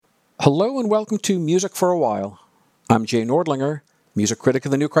Hello and welcome to Music for a While. I'm Jay Nordlinger, music critic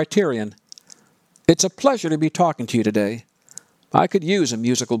of the New Criterion. It's a pleasure to be talking to you today. I could use a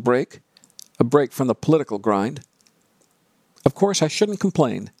musical break, a break from the political grind. Of course, I shouldn't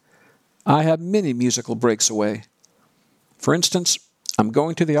complain. I have many musical breaks away. For instance, I'm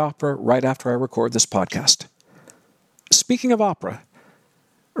going to the opera right after I record this podcast. Speaking of opera,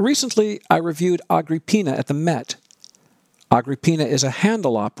 recently I reviewed Agrippina at the Met. Agrippina is a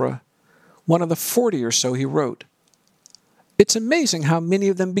Handel opera, one of the 40 or so he wrote. It's amazing how many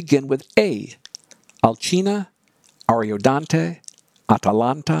of them begin with A. Alcina, Ariodante,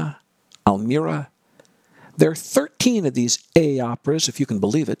 Atalanta, Almira. There are 13 of these A operas, if you can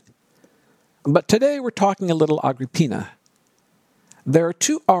believe it. But today we're talking a little Agrippina. There are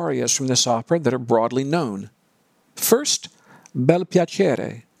two arias from this opera that are broadly known. First, Bel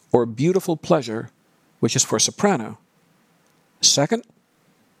piacere, or Beautiful Pleasure, which is for soprano. Second,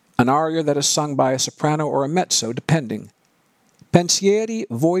 an aria that is sung by a soprano or a mezzo, depending. Pensieri,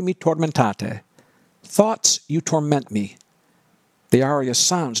 voi mi tormentate. Thoughts, you torment me. The aria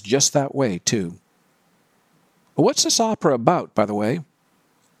sounds just that way, too. What's this opera about, by the way?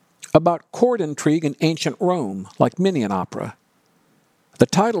 About court intrigue in ancient Rome, like many an opera. The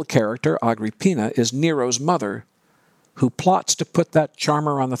title character, Agrippina, is Nero's mother, who plots to put that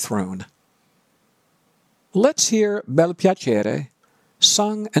charmer on the throne. Let's hear Bel piacere,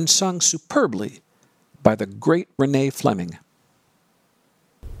 sung and sung superbly by the great Renee Fleming.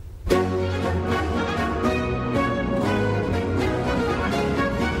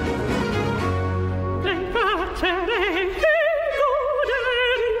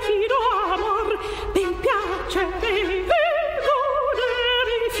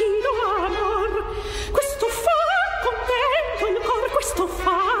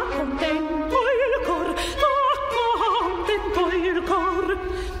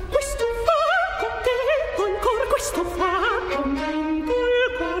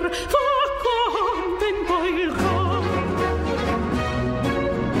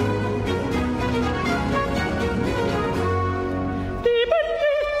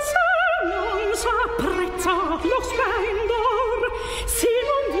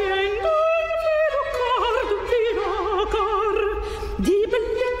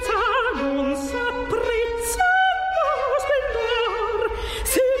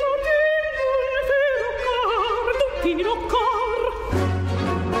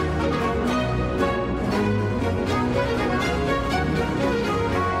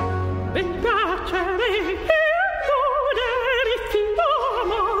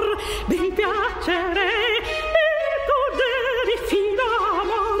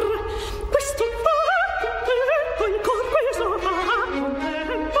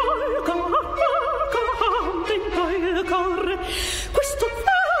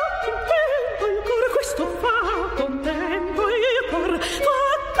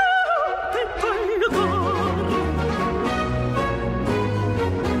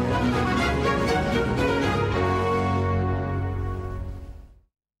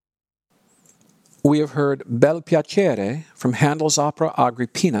 We have heard Bel piacere from Handel's opera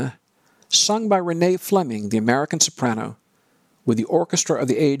Agrippina, sung by Renee Fleming, the American soprano, with the Orchestra of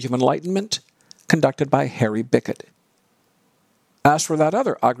the Age of Enlightenment, conducted by Harry Bickett. As for that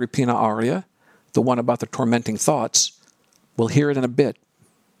other Agrippina aria, the one about the tormenting thoughts, we'll hear it in a bit.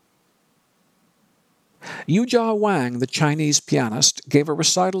 Yujia Wang, the Chinese pianist, gave a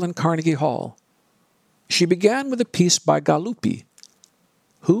recital in Carnegie Hall. She began with a piece by Galuppi.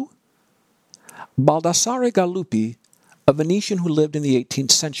 Who? Baldassare Galuppi, a Venetian who lived in the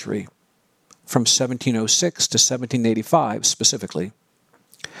 18th century, from 1706 to 1785 specifically.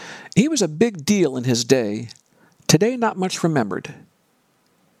 He was a big deal in his day, today not much remembered.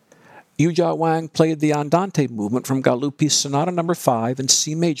 Yujia Wang played the Andante movement from Galuppi's Sonata No. 5 in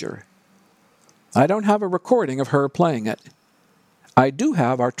C major. I don't have a recording of her playing it. I do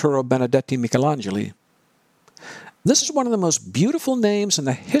have Arturo Benedetti Michelangeli. This is one of the most beautiful names in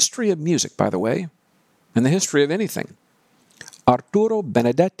the history of music, by the way, in the history of anything. Arturo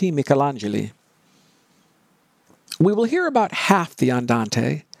Benedetti Michelangeli. We will hear about half the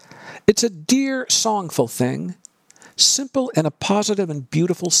Andante. It's a dear, songful thing, simple in a positive and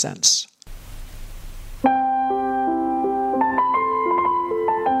beautiful sense.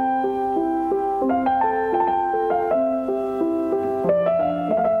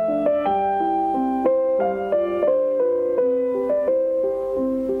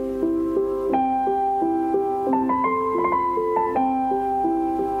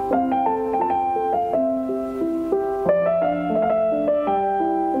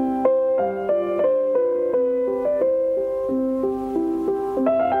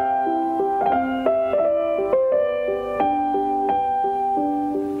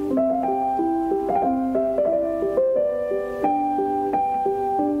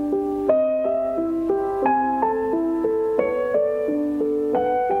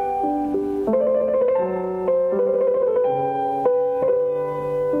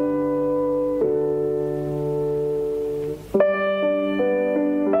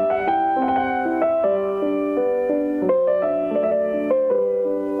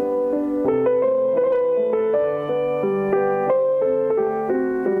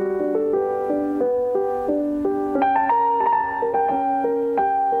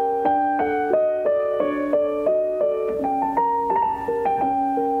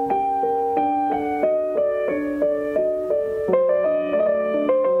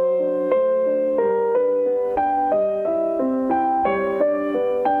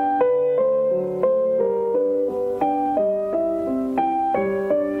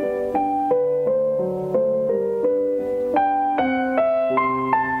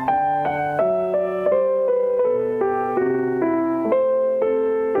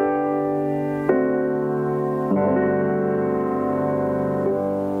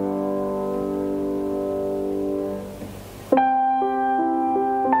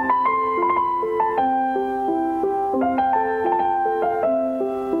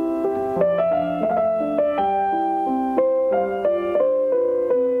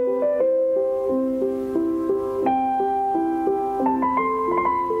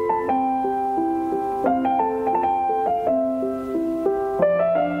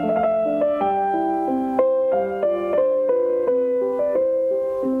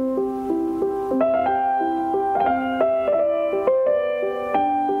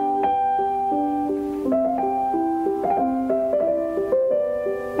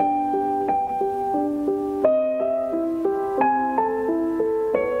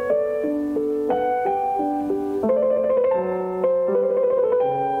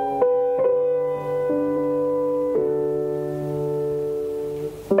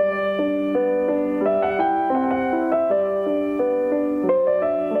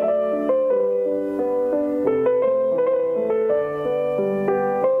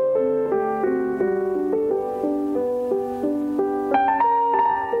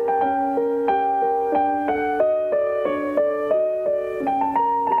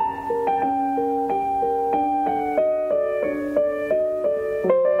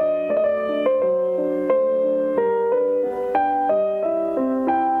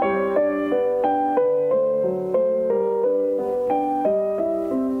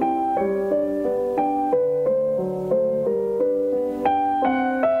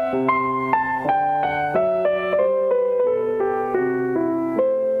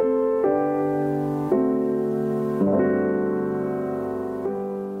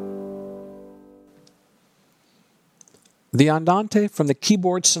 The Andante from the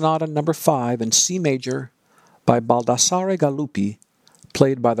Keyboard Sonata No. 5 in C major by Baldassare Galuppi,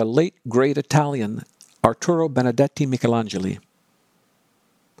 played by the late great Italian Arturo Benedetti Michelangeli.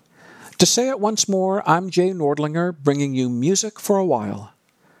 To say it once more, I'm Jay Nordlinger, bringing you music for a while.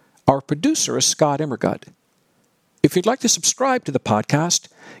 Our producer is Scott Immergut. If you'd like to subscribe to the podcast,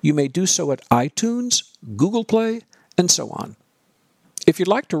 you may do so at iTunes, Google Play, and so on. If you'd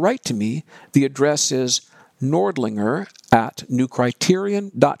like to write to me, the address is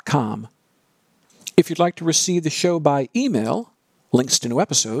nordlinger@newcriterion.com. If you'd like to receive the show by email, links to new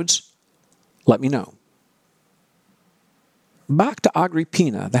episodes, let me know. Back to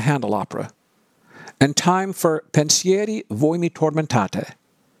Agrippina, the Handel opera, and time for Pensieri, voi mi tormentate.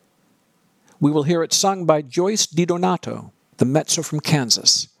 We will hear it sung by Joyce DiDonato, the mezzo from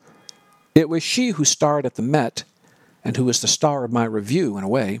Kansas. It was she who starred at the Met, and who is the star of my review in a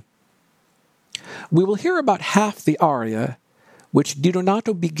way. We will hear about half the aria, which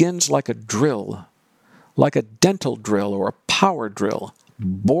DiDonato begins like a drill, like a dental drill or a power drill,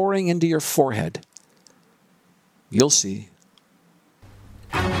 boring into your forehead. You'll see.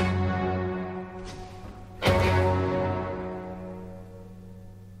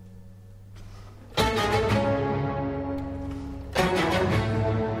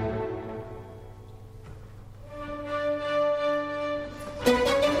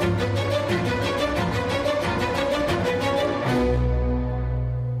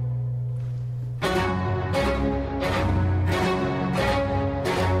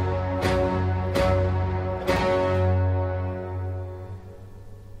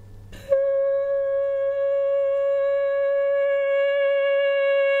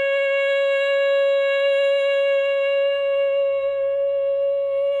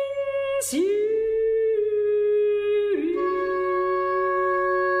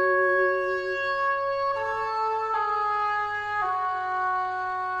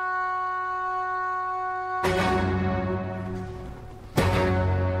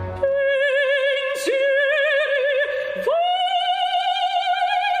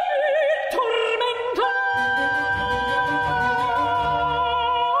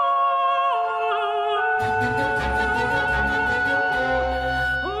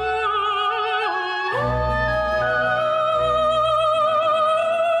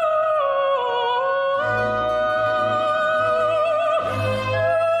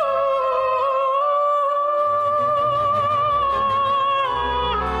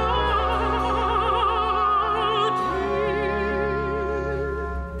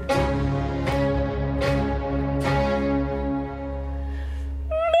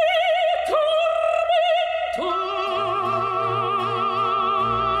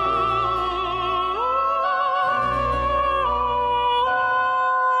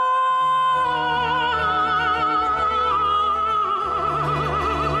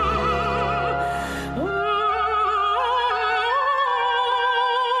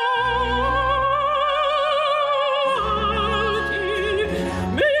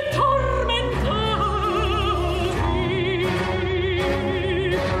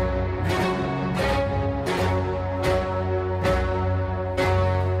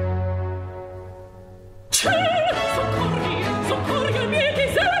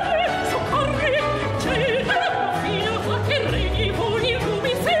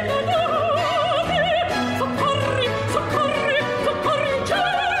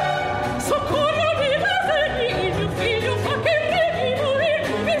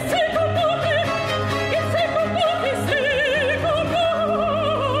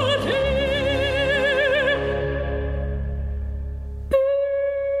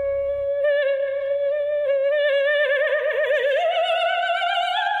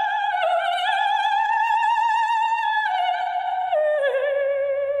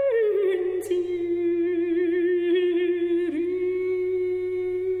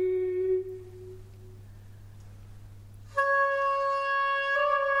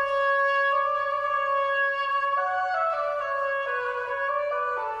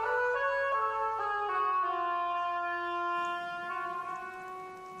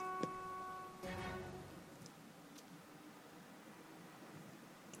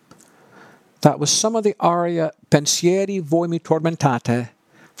 That was some of the aria Pensieri, voi mi tormentate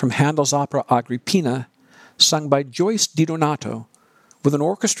from Handel's opera Agrippina, sung by Joyce DiDonato, with an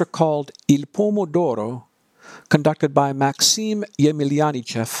orchestra called Il Pomodoro, conducted by Maxim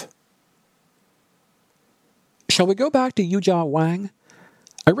Yemilianichev. Shall we go back to Yujia Wang?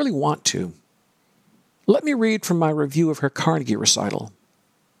 I really want to. Let me read from my review of her Carnegie recital.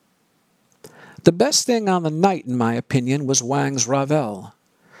 The best thing on the night, in my opinion, was Wang's Ravel,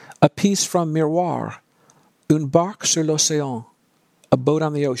 a piece from Miroirs, Une barque sur l'océan, a boat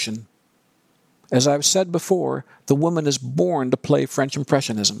on the ocean. As I've said before, the woman is born to play French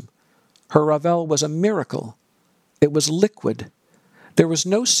Impressionism. Her Ravel was a miracle. It was liquid. There was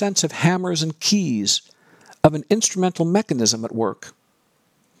no sense of hammers and keys, of an instrumental mechanism at work.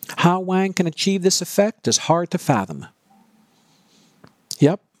 How Wang can achieve this effect is hard to fathom.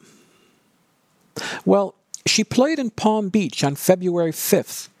 Yep. Well, she played in Palm Beach on February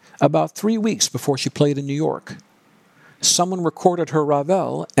 5th, about 3 weeks before she played in New York. Someone recorded her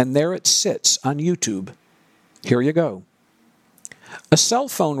Ravel, and there it sits on YouTube. Here you go. A cell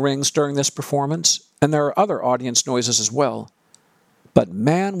phone rings during this performance, and there are other audience noises as well. But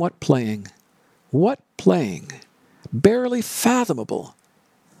man, what playing! What playing! Barely fathomable.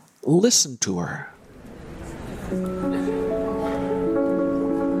 Listen to her.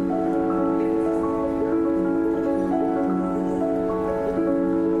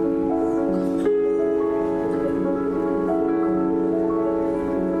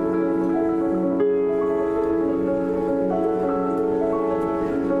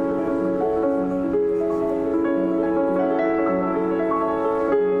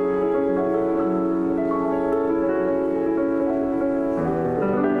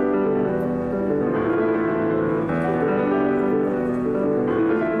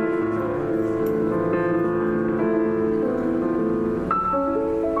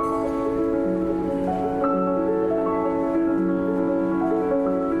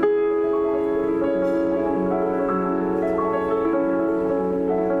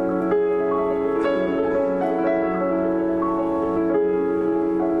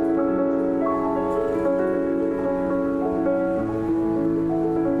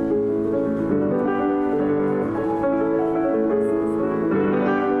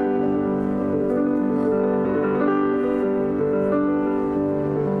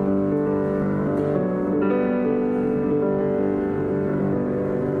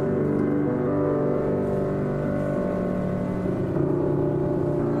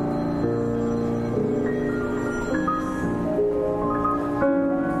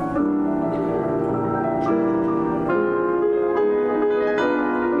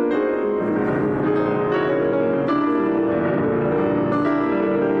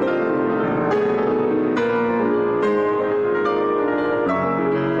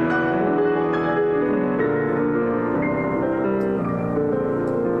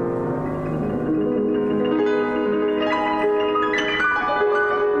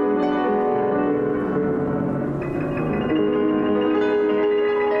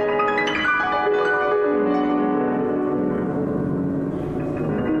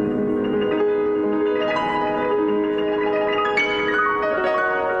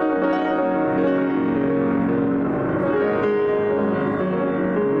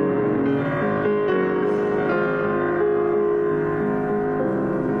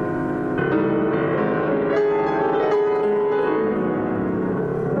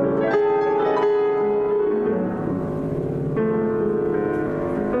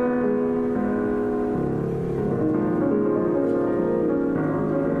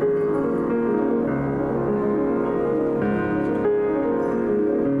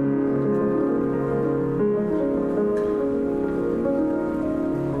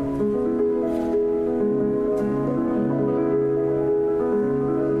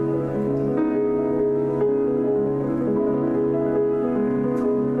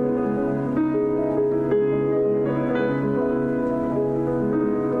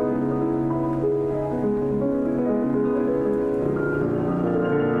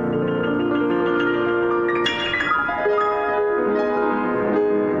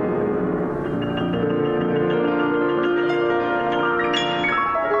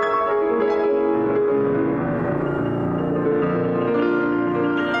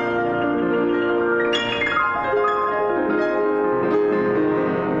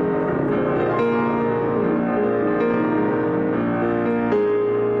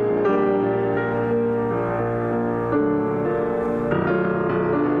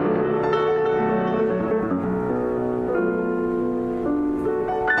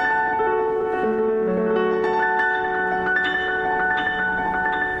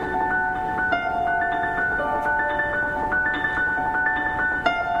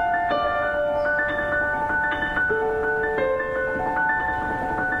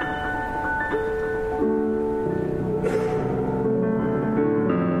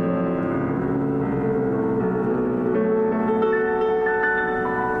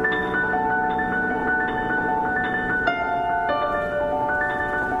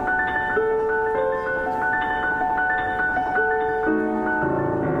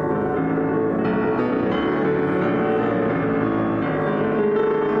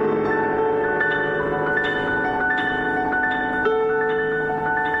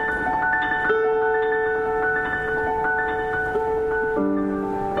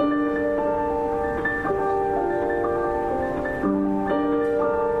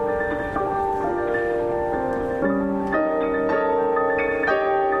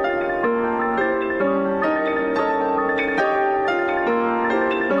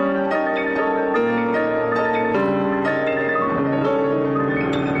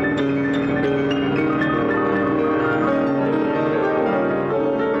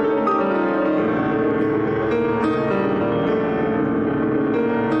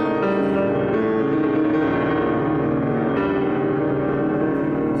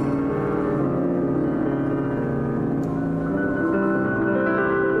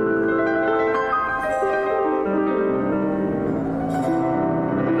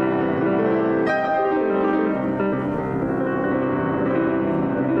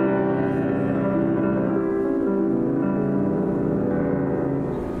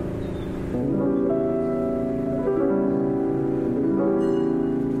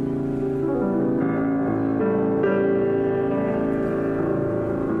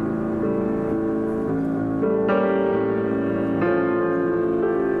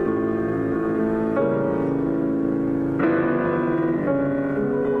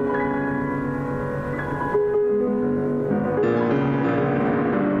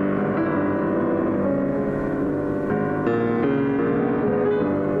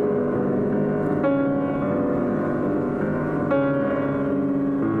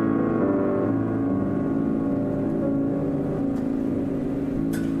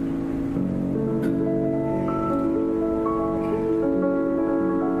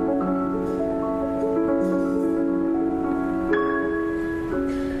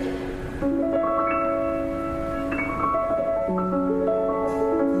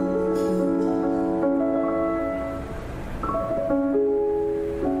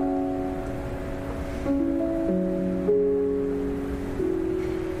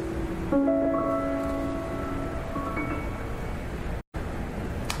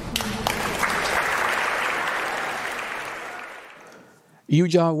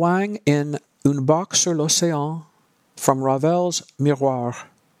 Yuja Wang in Une barque sur l'océan from Ravel's Miroirs.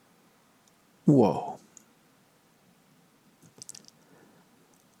 Whoa.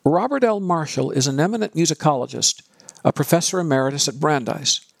 Robert L. Marshall is an eminent musicologist, a professor emeritus at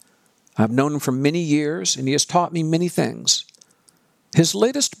Brandeis. I've known him for many years, and he has taught me many things. His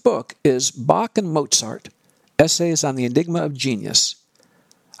latest book is Bach and Mozart, Essays on the Enigma of Genius.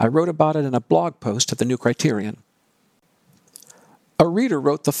 I wrote about it in a blog post at the New Criterion. A reader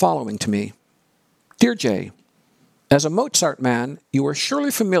wrote the following to me. Dear Jay, as a Mozart man, you are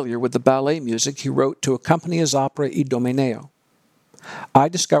surely familiar with the ballet music he wrote to accompany his opera Idomeneo. I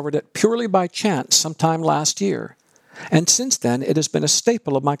discovered it purely by chance sometime last year, and since then it has been a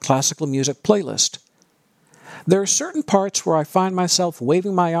staple of my classical music playlist. There are certain parts where I find myself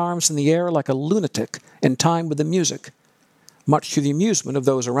waving my arms in the air like a lunatic in time with the music, much to the amusement of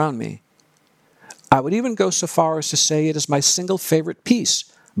those around me. I would even go so far as to say it is my single favorite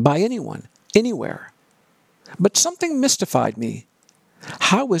piece, by anyone, anywhere. But something mystified me.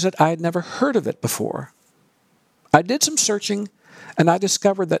 How is it I had never heard of it before? I did some searching, and I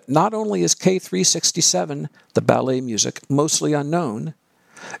discovered that not only is K367, the ballet music, mostly unknown,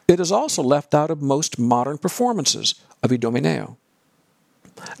 it is also left out of most modern performances of Idomeneo.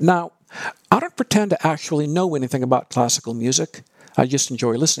 Now, I don't pretend to actually know anything about classical music. I just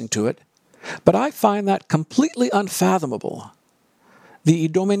enjoy listening to it. But I find that completely unfathomable. The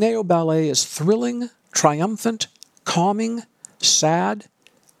Idomeneo ballet is thrilling, triumphant, calming, sad,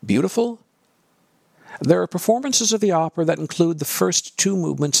 beautiful. There are performances of the opera that include the first two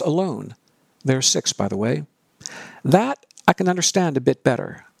movements alone. There are 6, by the way. That I can understand a bit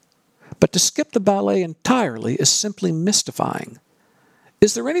better. But to skip the ballet entirely is simply mystifying.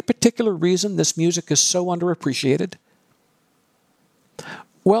 Is there any particular reason this music is so underappreciated?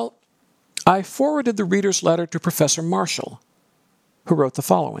 Well, I forwarded the reader's letter to Professor Marshall, who wrote the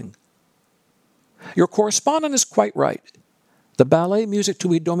following. Your correspondent is quite right. The ballet music to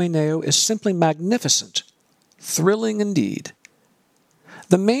Idomeneo is simply magnificent, thrilling indeed.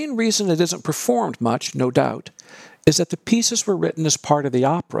 The main reason it isn't performed much, no doubt, is that the pieces were written as part of the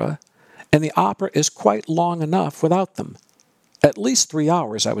opera, and the opera is quite long enough without them. At least 3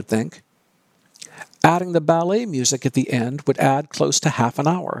 hours, I would think. Adding the ballet music at the end would add close to half an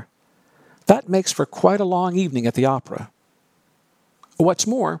hour. That makes for quite a long evening at the opera. What's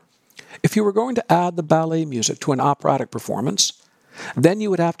more, if you were going to add the ballet music to an operatic performance, then you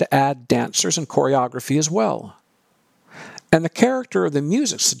would have to add dancers and choreography as well. And the character of the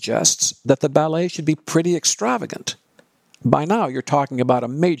music suggests that the ballet should be pretty extravagant. By now, you're talking about a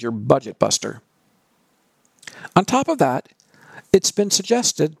major budget buster. On top of that, it's been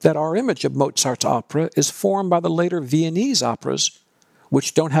suggested that our image of Mozart's opera is formed by the later Viennese operas,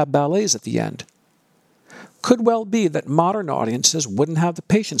 which don't have ballets at the end. Could well be that modern audiences wouldn't have the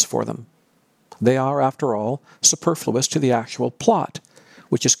patience for them. They are, after all, superfluous to the actual plot,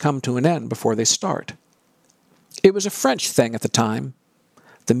 which has come to an end before they start. It was a French thing at the time.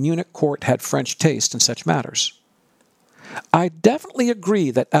 The Munich court had French taste in such matters. I definitely agree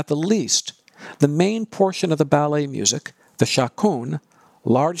that at the least, the main portion of the ballet music, the Chaconne,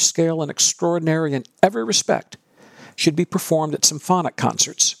 large-scale and extraordinary in every respect, should be performed at symphonic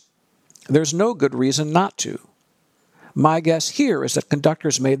concerts. There's no good reason not to. My guess here is that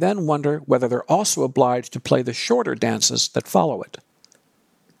conductors may then wonder whether they're also obliged to play the shorter dances that follow it.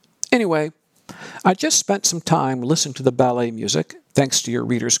 Anyway, I just spent some time listening to the ballet music, thanks to your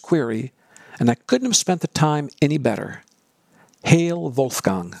reader's query, and I couldn't have spent the time any better. Hail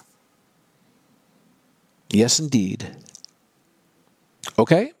Wolfgang. Yes, indeed.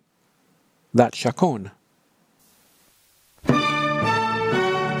 Okay, that's Chaconne.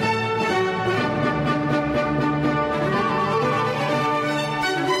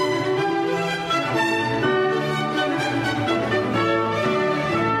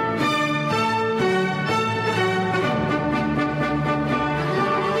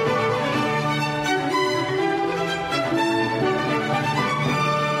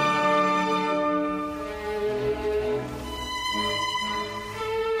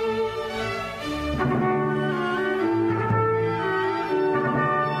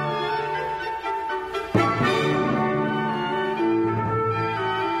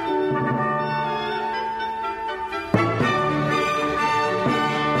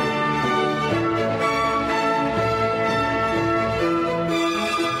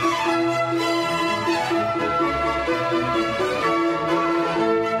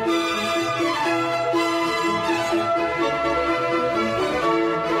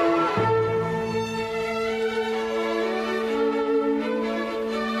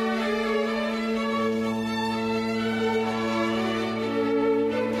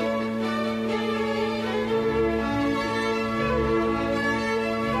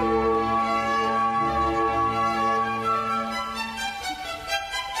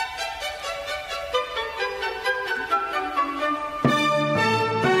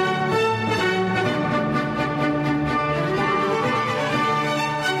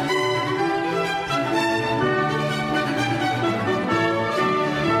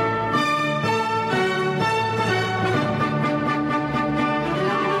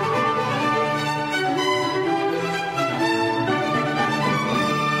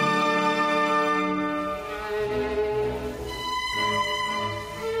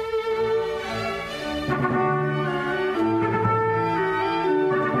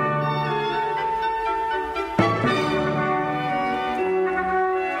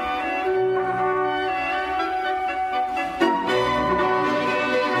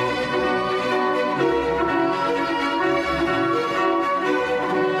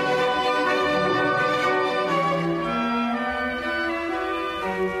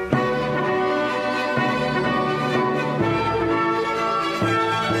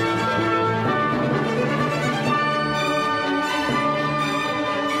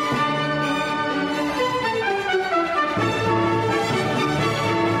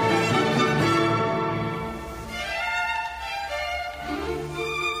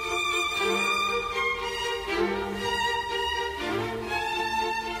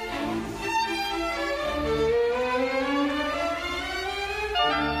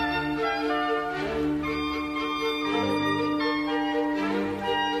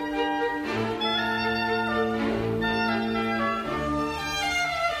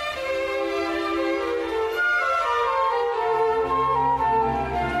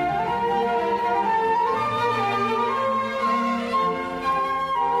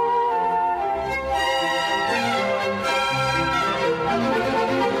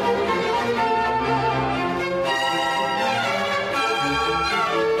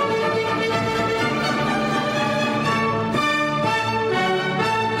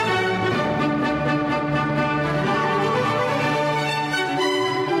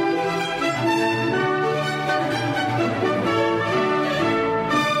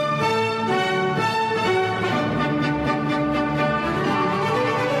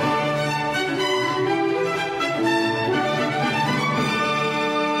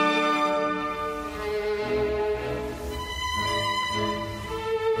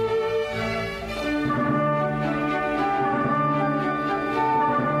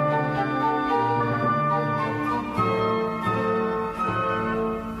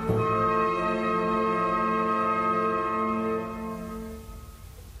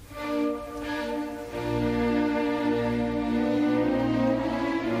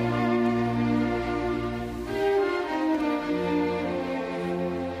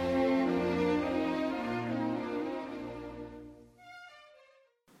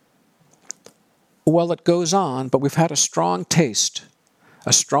 Well, it goes on, but we've had a strong taste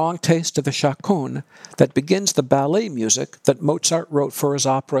of the Chaconne that begins the ballet music that Mozart wrote for his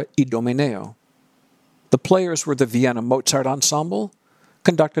opera Idomeneo. The players were the Vienna Mozart Ensemble,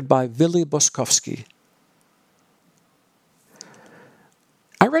 conducted by Willy Boskowski.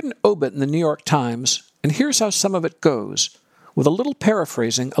 I read an obit in the New York Times, and here's how some of it goes, with a little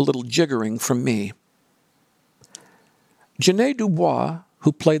paraphrasing, a little jiggering from me. Ja'net DuBois,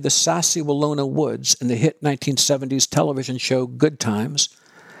 who played the sassy Willona Woods in the hit 1970s television show Good Times,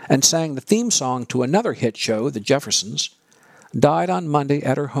 and sang the theme song to another hit show, The Jeffersons, died on Monday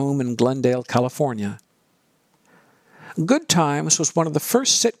at her home in Glendale, California. Good Times was one of the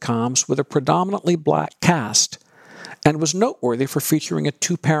first sitcoms with a predominantly black cast, and was noteworthy for featuring a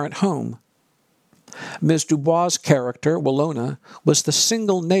two-parent home. Ms. DuBois' character, Willona, was the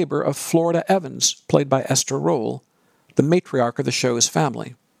single neighbor of Florida Evans, played by Esther Roll, the matriarch of the show's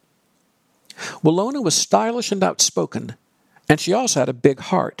family. Willona was stylish and outspoken, and she also had a big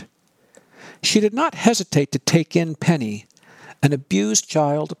heart. She did not hesitate to take in Penny, an abused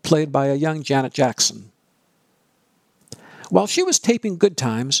child played by a young Janet Jackson. While she was taping Good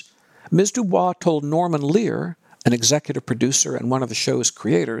Times, Ms. DuBois told Norman Lear, an executive producer and one of the show's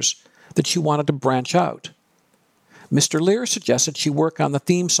creators, that she wanted to branch out. Mr. Lear suggested she work on the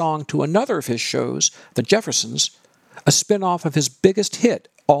theme song to another of his shows, The Jeffersons, a spin-off of his biggest hit,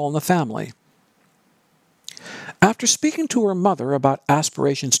 All in the Family. After speaking to her mother about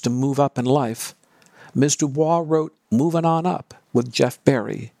aspirations to move up in life, Ms. DuBois wrote Movin' On Up with Jeff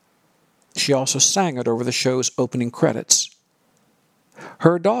Barry. She also sang it over the show's opening credits.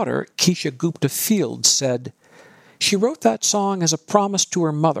 Her daughter, Keisha Gupta Fields, said, she wrote that song as a promise to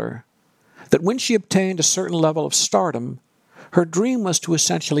her mother that when she obtained a certain level of stardom, her dream was to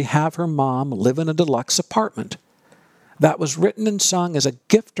essentially have her mom live in a deluxe apartment. That was written and sung as a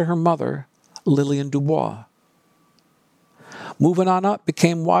gift to her mother, Lillian DuBois. Movin' On Up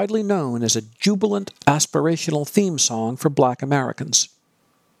became widely known as a jubilant, aspirational theme song for Black Americans.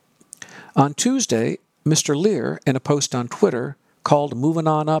 On Tuesday, Mr. Lear, in a post on Twitter, called Movin'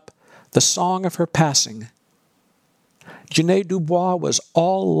 On Up the song of her passing. Ja'net DuBois was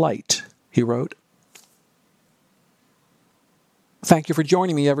all light, he wrote. Thank you for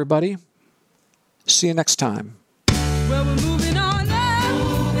joining me, everybody. See you next time. Well, we're moving on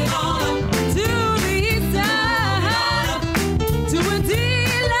up to the east side, to a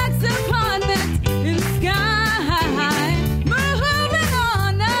deluxe apartment in the sky. Moving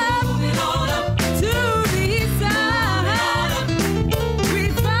on up to the east side. We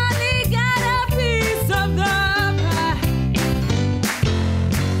finally got a piece of the pie.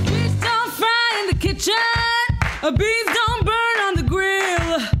 Fish don't fry in the kitchen, beans don't burn on the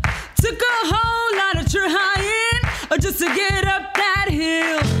grill. Took a whole lot of trying just to get up that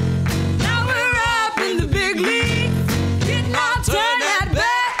hill. Now we're up in the big leagues, getting our turn at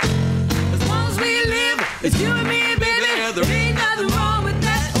bat. As long as we live, it's you and me, baby. There ain't nothing wrong with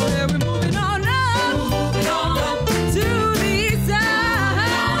that. Oh, yeah, we're moving on up to the east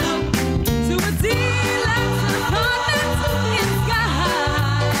side, to a deluxe apartment in the sky.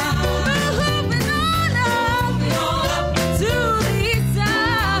 Moving on up to the east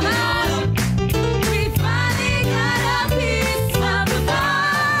side. We finally got a piece of the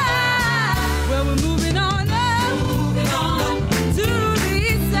pie. Well, we're moving on up to the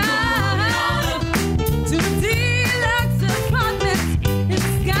east side, to a deluxe apartment in the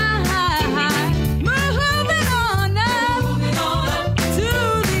sky. Moving on up to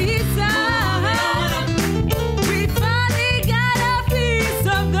the east side. We finally got a piece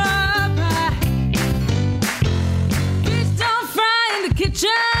of the pie. Fish don't fry in the kitchen,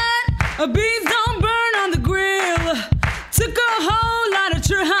 beans don't burn on the grill. Took a whole lot of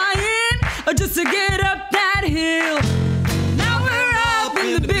trying just to get